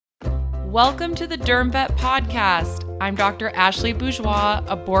Welcome to the Derm Vet podcast. I'm Dr. Ashley Bourgeois,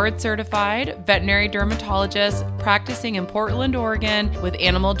 a board-certified veterinary dermatologist practicing in Portland, Oregon with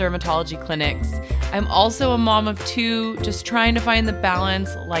animal dermatology clinics. I'm also a mom of two, just trying to find the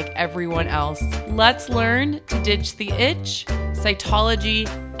balance like everyone else. Let's learn to ditch the itch, cytology,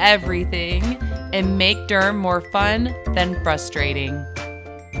 everything, and make derm more fun than frustrating.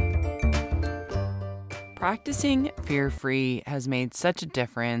 Practicing fear-free has made such a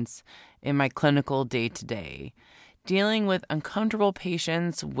difference in my clinical day-to-day. Dealing with uncomfortable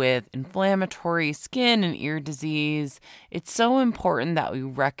patients with inflammatory skin and ear disease, it's so important that we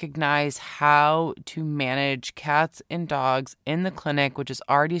recognize how to manage cats and dogs in the clinic, which is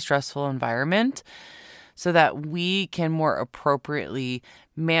already a stressful environment, so that we can more appropriately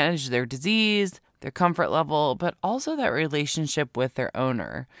manage their disease, their comfort level, but also that relationship with their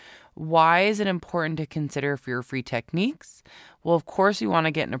owner. Why is it important to consider fear-free techniques? Well, of course, we want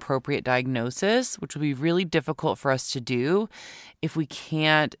to get an appropriate diagnosis, which will be really difficult for us to do if we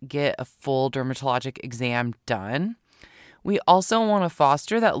can't get a full dermatologic exam done. We also want to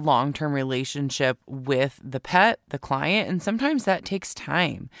foster that long-term relationship with the pet, the client, and sometimes that takes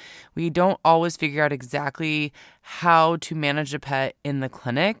time. We don't always figure out exactly how to manage a pet in the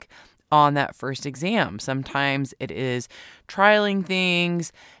clinic on that first exam. Sometimes it is trialing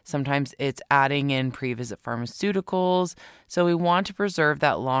things. Sometimes it's adding in pre-visit pharmaceuticals. So we want to preserve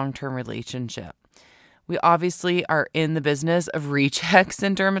that long-term relationship. We obviously are in the business of rechecks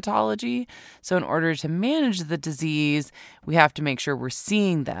in dermatology. So in order to manage the disease, we have to make sure we're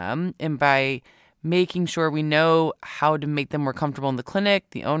seeing them. And by making sure we know how to make them more comfortable in the clinic,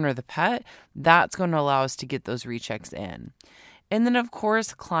 the owner, the pet, that's going to allow us to get those rechecks in. And then, of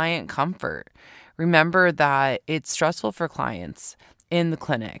course, client comfort. Remember that it's stressful for clients in the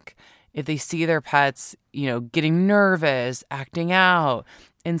clinic if they see their pets, getting nervous, acting out.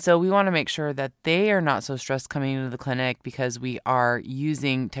 And so we want to make sure that they are not so stressed coming into the clinic because we are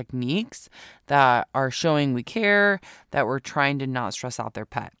using techniques that are showing we care, that we're trying to not stress out their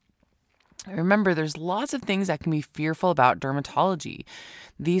pet. Remember, there's lots of things that can be fearful about dermatology.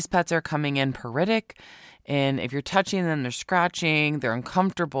 These pets are coming in paritic, and if you're touching them, they're scratching, they're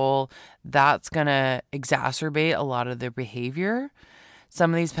uncomfortable, that's going to exacerbate a lot of their behavior.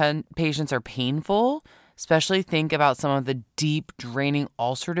 Some of these patients are painful, especially think about some of the deep draining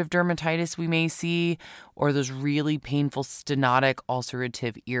ulcerative dermatitis we may see, or those really painful stenotic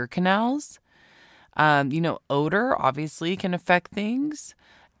ulcerative ear canals. Odor obviously can affect things.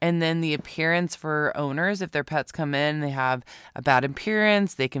 And then the appearance for owners, if their pets come in, they have a bad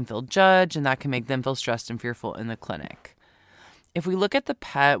appearance, they can feel judged, and that can make them feel stressed and fearful in the clinic. If we look at the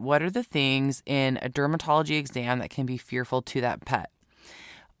pet, what are the things in a dermatology exam that can be fearful to that pet?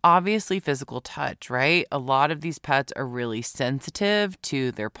 Obviously, physical touch, right? A lot of these pets are really sensitive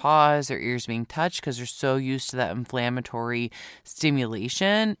to their paws, their ears being touched because they're so used to that inflammatory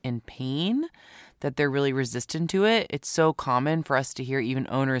stimulation and pain that they're really resistant to it. It's so common for us to hear even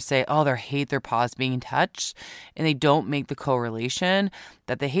owners say, they hate their paws being touched, and they don't make the correlation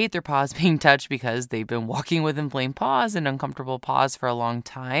that they hate their paws being touched because they've been walking with inflamed paws and uncomfortable paws for a long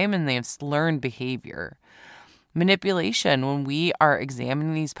time, and they have learned behavior. Manipulation. When we are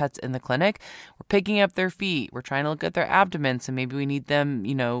examining these pets in the clinic, we're picking up their feet. We're trying to look at their abdomen, so maybe we need them,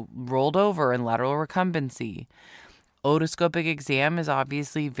 rolled over in lateral recumbency. Otoscopic exam is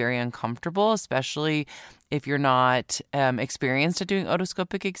obviously very uncomfortable, especially if you're not experienced at doing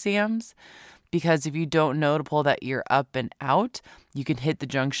otoscopic exams, because if you don't know to pull that ear up and out, you can hit the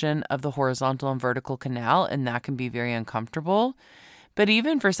junction of the horizontal and vertical canal, and that can be very uncomfortable. But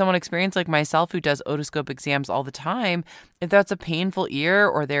even for someone experienced like myself who does otoscope exams all the time, if that's a painful ear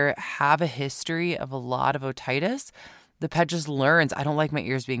or they have a history of a lot of otitis, the pet just learns, I don't like my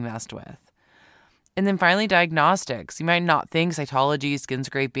ears being messed with. And then finally, diagnostics. You might not think cytology, skin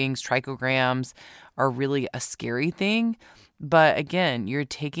scrapings, trichograms are really a scary thing. But again, you're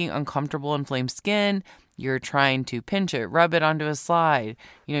taking uncomfortable inflamed skin. You're trying to pinch it, rub it onto a slide.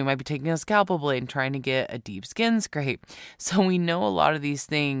 You might be taking a scalpel blade and trying to get a deep skin scrape. So we know a lot of these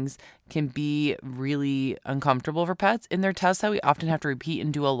things can be really uncomfortable for pets. And they're tests that we often have to repeat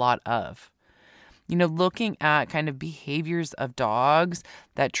and do a lot of. Looking at kind of behaviors of dogs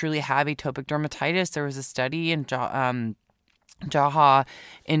that truly have atopic dermatitis, there was a study in Jaha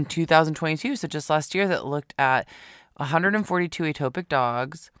in 2022, so just last year, that looked at 142 atopic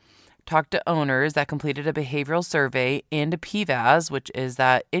dogs, talked to owners that completed a behavioral survey and a PVAS, which is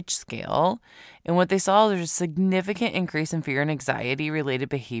that itch scale. And what they saw, there's a significant increase in fear and anxiety-related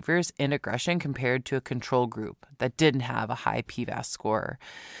behaviors and aggression compared to a control group that didn't have a high PVAS score.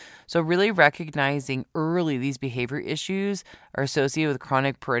 So really recognizing early these behavior issues are associated with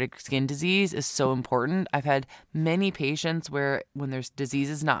chronic pruritic skin disease is so important. I've had many patients where when their disease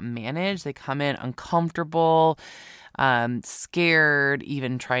is not managed, they come in uncomfortable, scared,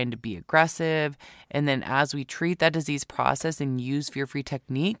 even trying to be aggressive. And then as we treat that disease process and use fear-free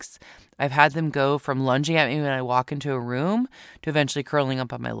techniques, I've had them go from lunging at me when I walk into a room to eventually curling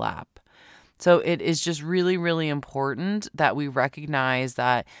up on my lap. So it is just really, really important that we recognize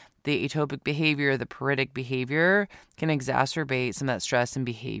that the atopic behavior, the pruritic behavior can exacerbate some of that stress and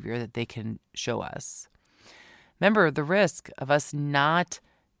behavior that they can show us. Remember the risk of us not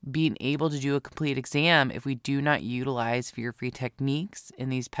being able to do a complete exam if we do not utilize fear-free techniques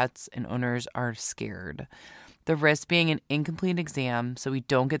and these pets and owners are scared. The risk being an incomplete exam, so we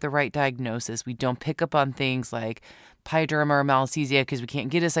don't get the right diagnosis. We don't pick up on things like pyoderma or malassezia because we can't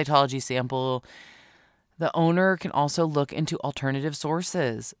get a cytology sample. The owner can also look into alternative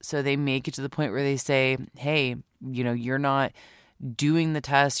sources. So they may get to the point where they say, hey, you're not doing the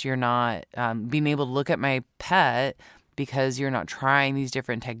test. You're not being able to look at my pet because you're not trying these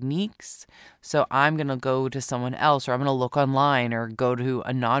different techniques. So I'm going to go to someone else, or I'm going to look online or go to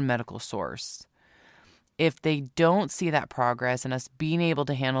a non-medical source. If they don't see that progress and us being able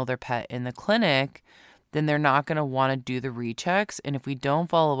to handle their pet in the clinic, then they're not going to want to do the rechecks. And if we don't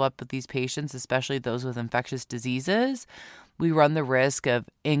follow up with these patients, especially those with infectious diseases, we run the risk of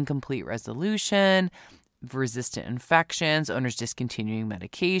incomplete resolution, resistant infections, owners discontinuing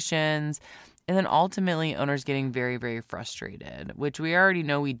medications, and then ultimately owners getting very, very frustrated, which we already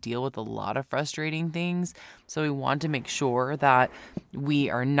know we deal with a lot of frustrating things. So we want to make sure that we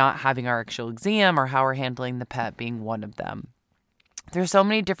are not having our actual exam or how we're handling the pet being one of them. There's so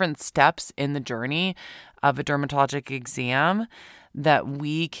many different steps in the journey of a dermatologic exam that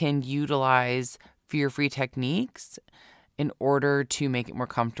we can utilize fear-free techniques in order to make it more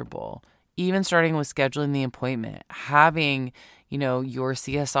comfortable. Even starting with scheduling the appointment, having, your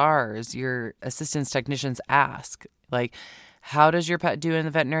CSRs, your assistance technicians ask, like, how does your pet do in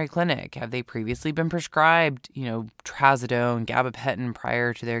the veterinary clinic? Have they previously been prescribed, trazodone, gabapentin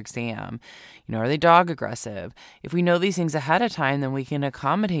prior to their exam? Are they dog aggressive? If we know these things ahead of time, then we can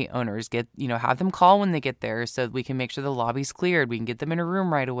accommodate owners, have them call when they get there so we can make sure the lobby's cleared. We can get them in a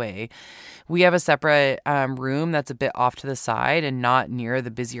room right away. We have a separate room that's a bit off to the side and not near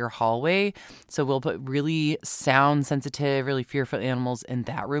the busier hallway. So we'll put really sound sensitive, really fearful animals in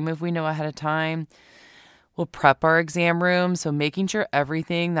that room if we know ahead of time. We'll prep our exam room, so making sure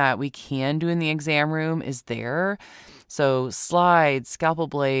everything that we can do in the exam room is there. So slides, scalpel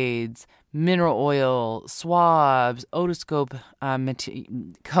blades, mineral oil, swabs, otoscope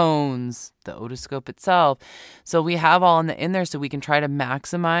cones, the otoscope itself. So we have all in there so we can try to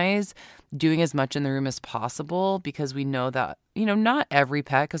maximize doing as much in the room as possible, because we know that, not every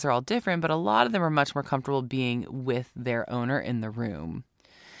pet, because they're all different, but a lot of them are much more comfortable being with their owner in the room.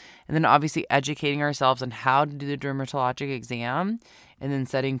 And then obviously educating ourselves on how to do the dermatologic exam and then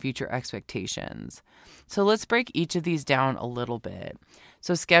setting future expectations. So let's break each of these down a little bit.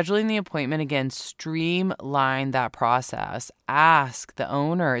 So scheduling the appointment, again, streamline that process. Ask the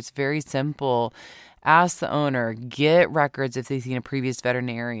owner. It's very simple. Ask the owner, get records if they've seen a previous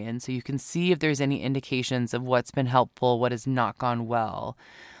veterinarian so you can see if there's any indications of what's been helpful, what has not gone well.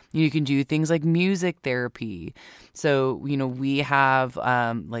 You can do things like music therapy. So, we have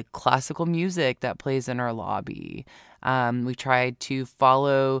like classical music that plays in our lobby. We try to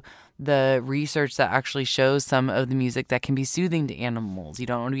follow the research that actually shows some of the music that can be soothing to animals. You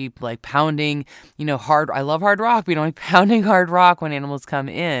don't want to be like pounding, hard. I love hard rock. We don't want to be pounding hard rock when animals come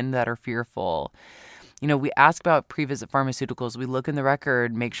in that are fearful. We ask about pre-visit pharmaceuticals. We look in the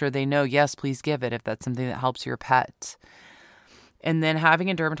record, make sure they know, yes, please give it if that's something that helps your pet. And then having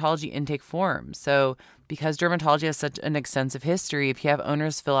a dermatology intake form. So because dermatology has such an extensive history, if you have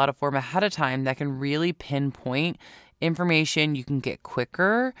owners fill out a form ahead of time, that can really pinpoint information you can get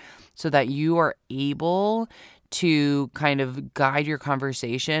quicker so that you are able to kind of guide your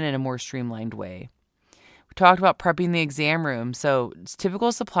conversation in a more streamlined way. We talked about prepping the exam room. So it's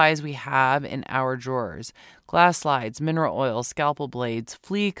typical supplies we have in our drawers: glass slides, mineral oil, scalpel blades,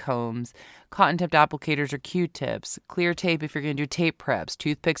 flea combs, cotton tipped applicators or Q-tips, clear tape if you're going to do tape preps,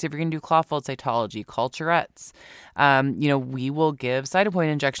 toothpicks if you're going to do claw fold cytology, culturettes. We will give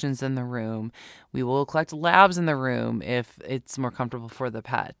cytopoint injections in the room. We will collect labs in the room if it's more comfortable for the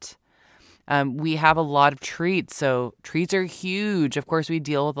pet. We have a lot of treats. So treats are huge. Of course, we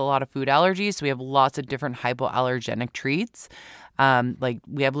deal with a lot of food allergies. So we have lots of different hypoallergenic treats. Like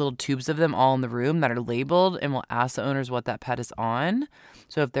we have little tubes of them all in the room that are labeled, and we'll ask the owners what that pet is on.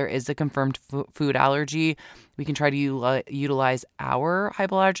 So if there is a confirmed food allergy, we can try to utilize our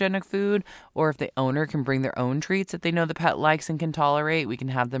hypoallergenic food, or if the owner can bring their own treats that they know the pet likes and can tolerate, we can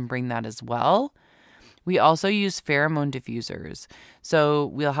have them bring that as well. We also use pheromone diffusers. So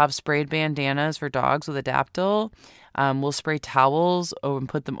we'll have sprayed bandanas for dogs with Adaptil. We'll spray towels and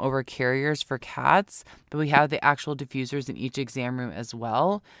put them over carriers for cats, but we have the actual diffusers in each exam room as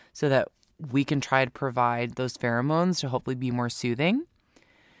well, so that we can try to provide those pheromones to hopefully be more soothing.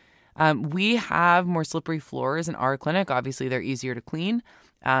 We have more slippery floors in our clinic. Obviously, they're easier to clean,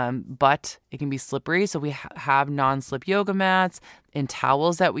 but it can be slippery. So we have non-slip yoga mats and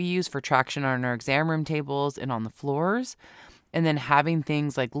towels that we use for traction on our exam room tables and on the floors. And then having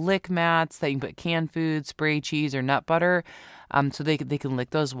things like lick mats that you can put canned food, spray cheese, or nut butter, so they can lick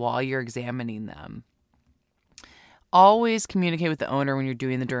those while you're examining them. Always communicate with the owner when you're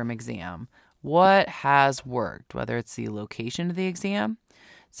doing the derm exam. What has worked, whether it's the location of the exam.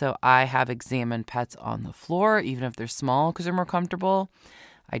 So I have examined pets on the floor, even if they're small, because they're more comfortable.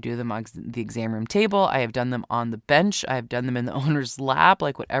 I do them on the exam room table. I have done them on the bench. I have done them in the owner's lap,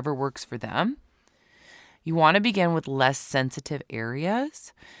 like whatever works for them. You want to begin with less sensitive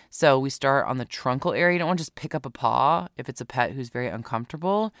areas. So we start on the truncal area. You don't want to just pick up a paw if it's a pet who's very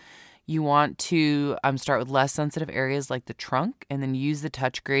uncomfortable. You want to start with less sensitive areas like the trunk, and then use the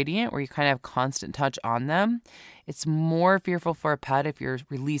touch gradient where you kind of have constant touch on them. It's more fearful for a pet if you're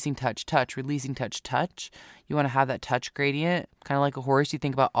releasing touch, releasing touch, touch. You want to have that touch gradient, kind of like a horse. You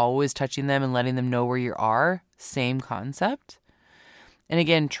think about always touching them and letting them know where you are. Same concept. And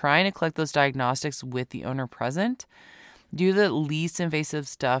again, trying to collect those diagnostics with the owner present. Do the least invasive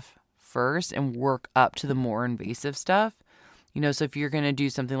stuff first and work up to the more invasive stuff. So if you're going to do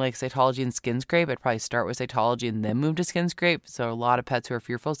something like cytology and skin scrape, I'd probably start with cytology and then move to skin scrape. So a lot of pets who are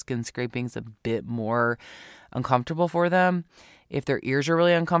fearful, skin scraping is a bit more uncomfortable for them. If their ears are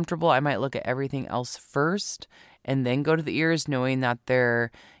really uncomfortable, I might look at everything else first and then go to the ears, knowing that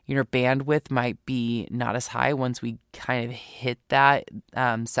their bandwidth might be not as high once we kind of hit that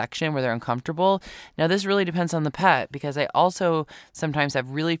section where they're uncomfortable. Now, this really depends on the pet, because I also sometimes have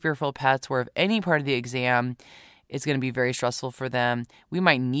really fearful pets where if any part of the exam is going to be very stressful for them, we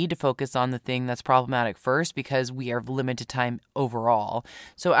might need to focus on the thing that's problematic first, because we have limited time overall.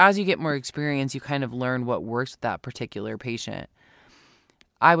 So as you get more experience, you kind of learn what works with that particular patient.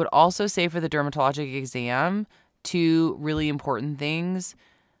 I would also say for the dermatologic exam, 2 really important things.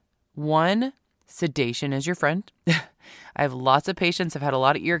 1, sedation is your friend. I have lots of patients. I've had a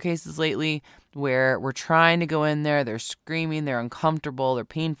lot of ear cases lately where we're trying to go in there. They're screaming. They're uncomfortable. They're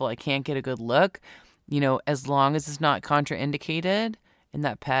painful. I can't get a good look. As long as it's not contraindicated and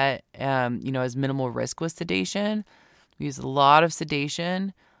that pet, has minimal risk with sedation, we use a lot of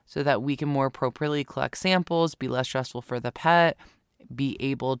sedation so that we can more appropriately collect samples, be less stressful for the pet, be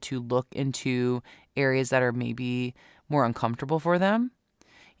able to look into areas that are maybe more uncomfortable for them.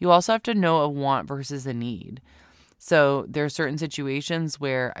 You also have to know a want versus a need. So there are certain situations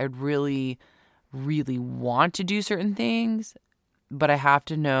where I'd really, really want to do certain things, but I have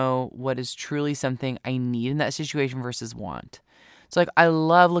to know what is truly something I need in that situation versus want. So I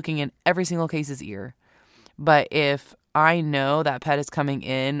love looking in every single case's ear, but if I know that pet is coming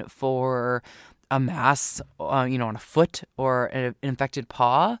in for a mass, on a foot or an infected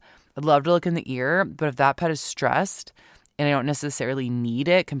paw, I'd love to look in the ear. But if that pet is stressed and I don't necessarily need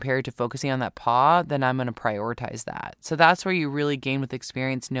it compared to focusing on that paw, then I'm going to prioritize that. So that's where you really gain with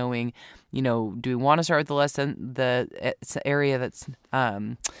experience, knowing, do we want to start with the area that's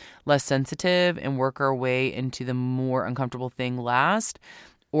less sensitive and work our way into the more uncomfortable thing last?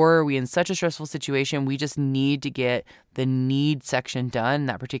 Or are we in such a stressful situation, we just need to get the need section done in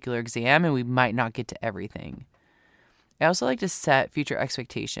that particular exam, and we might not get to everything. I also like to set future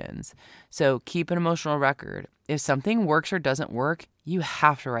expectations. So keep an emotional record. If something works or doesn't work, you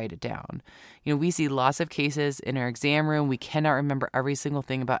have to write it down. We see lots of cases in our exam room. We cannot remember every single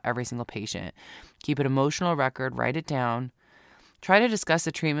thing about every single patient. Keep an emotional record, write it down. Try to discuss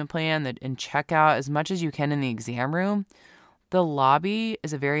the treatment plan and check out as much as you can in the exam room. The lobby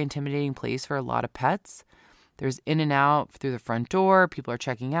is a very intimidating place for a lot of pets. There's in and out through the front door. People are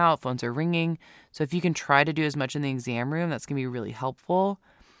checking out. Phones are ringing. So if you can try to do as much in the exam room, that's going to be really helpful.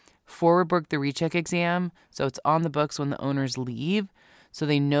 Forward book the recheck exam. So it's on the books when the owners leave. So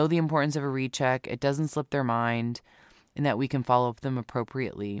they know the importance of a recheck. It doesn't slip their mind, and that we can follow up them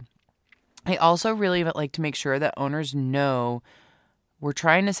appropriately. I also really like to make sure that owners know we're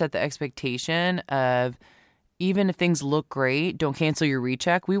trying to set the expectation of, even if things look great, don't cancel your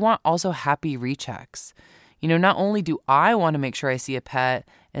recheck. We want also happy rechecks. Not only do I want to make sure I see a pet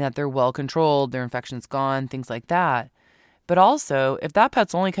and that they're well controlled, their infection's gone, things like that, but also if that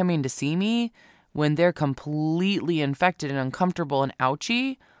pet's only coming to see me when they're completely infected and uncomfortable and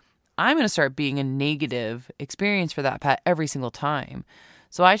ouchy, I'm going to start being a negative experience for that pet every single time.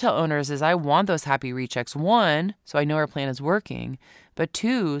 So I tell owners is I want those happy rechecks, 1, so I know our plan is working, but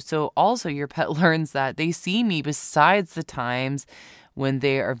 2, so also your pet learns that they see me besides the times when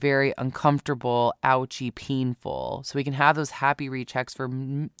they are very uncomfortable, ouchy, painful. So we can have those happy rechecks for,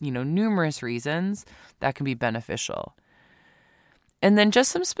 numerous reasons that can be beneficial. And then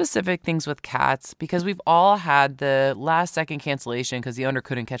just some specific things with cats, because we've all had the last second cancellation because the owner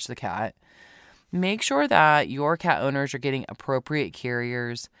couldn't catch the cat. Make sure that your cat owners are getting appropriate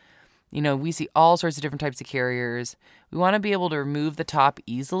carriers. We see all sorts of different types of carriers. We want to be able to remove the top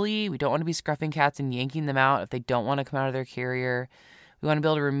easily. We don't want to be scruffing cats and yanking them out if they don't want to come out of their carrier. We want to be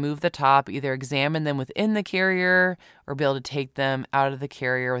able to remove the top, either examine them within the carrier or be able to take them out of the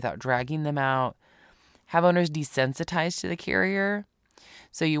carrier without dragging them out. Have owners desensitized to the carrier.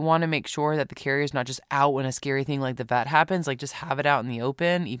 So you want to make sure that the carrier is not just out when a scary thing like the vet happens, like just have it out in the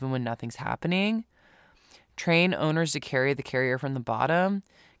open, even when nothing's happening. Train owners to carry the carrier from the bottom.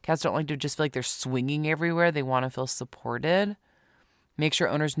 Cats don't like to just feel like they're swinging everywhere. They want to feel supported. Make sure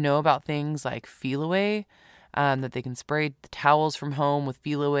owners know about things like Feel Away, that they can spray the towels from home with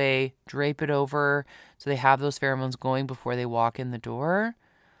Feel Away, drape it over so they have those pheromones going before they walk in the door.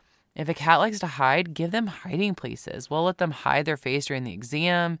 If a cat likes to hide, give them hiding places. We'll let them hide their face during the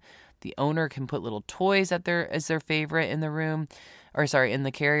exam. The owner can put little toys as their favorite in the room, in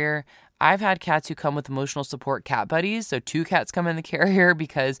the carrier. I've had cats who come with emotional support cat buddies. So 2 cats come in the carrier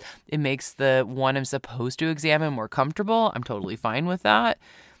because it makes the one I'm supposed to examine more comfortable. I'm totally fine with that.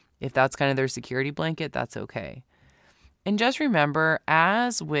 If that's kind of their security blanket, that's okay. And just remember,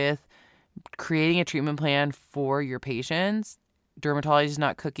 as with creating a treatment plan for your patients, dermatology is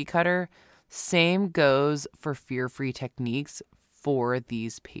not cookie cutter. Same goes for fear-free techniques for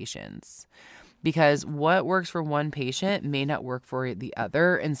these patients. Because what works for one patient may not work for the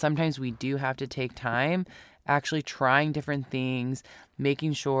other. And sometimes we do have to take time actually trying different things,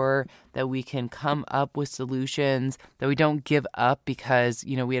 making sure that we can come up with solutions, that we don't give up because,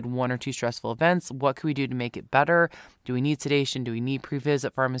 we had 1 or 2 stressful events. What can we do to make it better? Do we need sedation? Do we need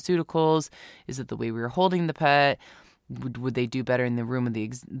pre-visit pharmaceuticals? Is it the way we were holding the pet? Would they do better in the room of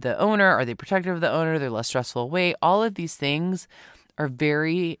the owner? Are they protective of the owner? They're less stressful away. All of these things are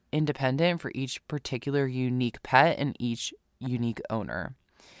very independent for each particular unique pet and each unique owner.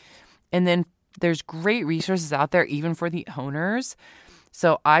 And then there's great resources out there even for the owners.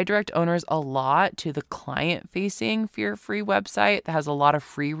 So I direct owners a lot to the client-facing Fear-Free website that has a lot of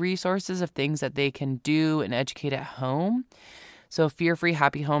free resources of things that they can do and educate at home. So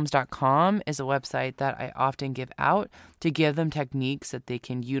fearfreehappyhomes.com is a website that I often give out to give them techniques that they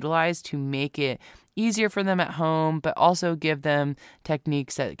can utilize to make it easier for them at home, but also give them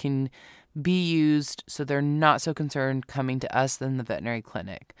techniques that can be used so they're not so concerned coming to us than the veterinary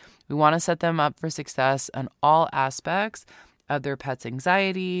clinic. We want to set them up for success on all aspects of their pet's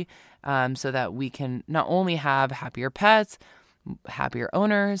anxiety, so that we can not only have happier pets, happier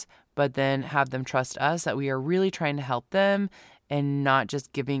owners, but then have them trust us that we are really trying to help them and not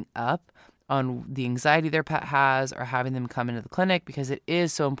just giving up on the anxiety their pet has or having them come into the clinic, because it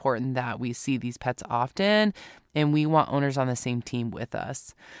is so important that we see these pets often and we want owners on the same team with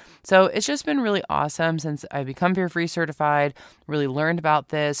us. So it's just been really awesome since I've become Fear-Free certified, really learned about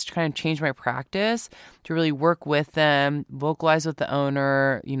this, to kind of change my practice, to really work with them, vocalize with the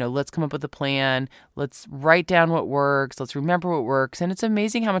owner, let's come up with a plan, let's write down what works, let's remember what works. And it's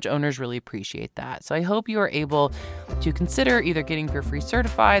amazing how much owners really appreciate that. So I hope you are able to consider either getting Fear-Free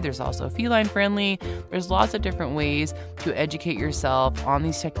certified. There's also feline friendly. There's lots of different ways to educate yourself on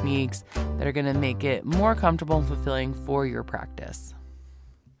these techniques that are going to make it more comfortable and fulfilling for your practice.